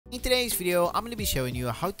In today's video, I'm going to be showing you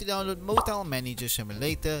how to download Motel Manager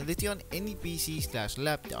Simulator literally on any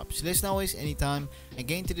PC/laptop. So let's not waste any time and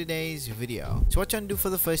get into today's video. So what you want to do for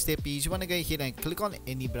the first step is you want to go ahead and click on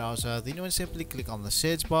any browser. Then you want to simply click on the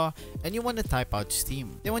search bar and you want to type out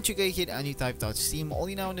Steam. Then once you go ahead and you typed out Steam, all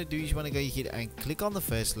you now want to do is you want to go ahead and click on the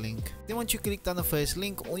first link. Then once you clicked on the first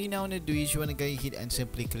link, all you now want to do is you want to go ahead and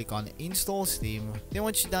simply click on Install Steam. Then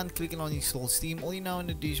once you're done clicking on Install Steam, all you now want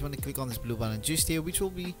to do is you want to click on this blue button just here, which will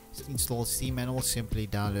be install Steam, and will simply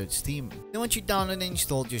download Steam. Then once you download and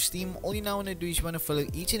installed your Steam, all you now want to do is you want to follow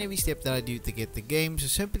each and every step that I do to get the game. So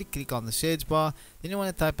simply click on the search bar, then you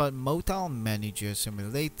want to type out Motel Manager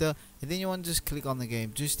Simulator, and then you want to just click on the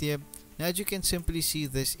game just here. Now as you can simply see,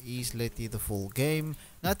 this is literally the full game.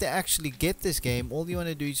 Now to actually get this game, all you want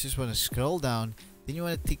to do is just want to scroll down, then you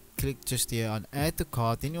want to click just here on add to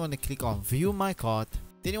cart, then you want to click on view my cart.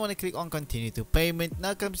 Then you want to click on continue to payment.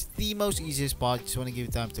 Now comes the most easiest part. You just want to give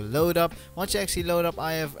it time to load up. Once you actually load up,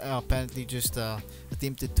 I have apparently just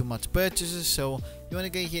attempted too much purchases, so you want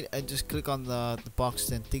to go ahead and just click on the box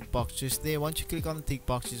and tick box just there. Once you click on the tick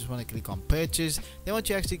box, you just want to click on purchase. Then once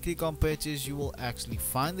you actually click on purchase, you will actually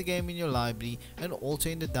find the game in your library and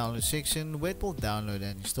also in the download section where it will download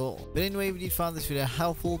and install. But anyway, if you found this video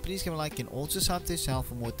helpful, please give a like and also subscribe to this channel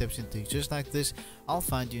for more tips and tricks just like this. I'll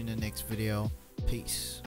find you in the next video. Peace.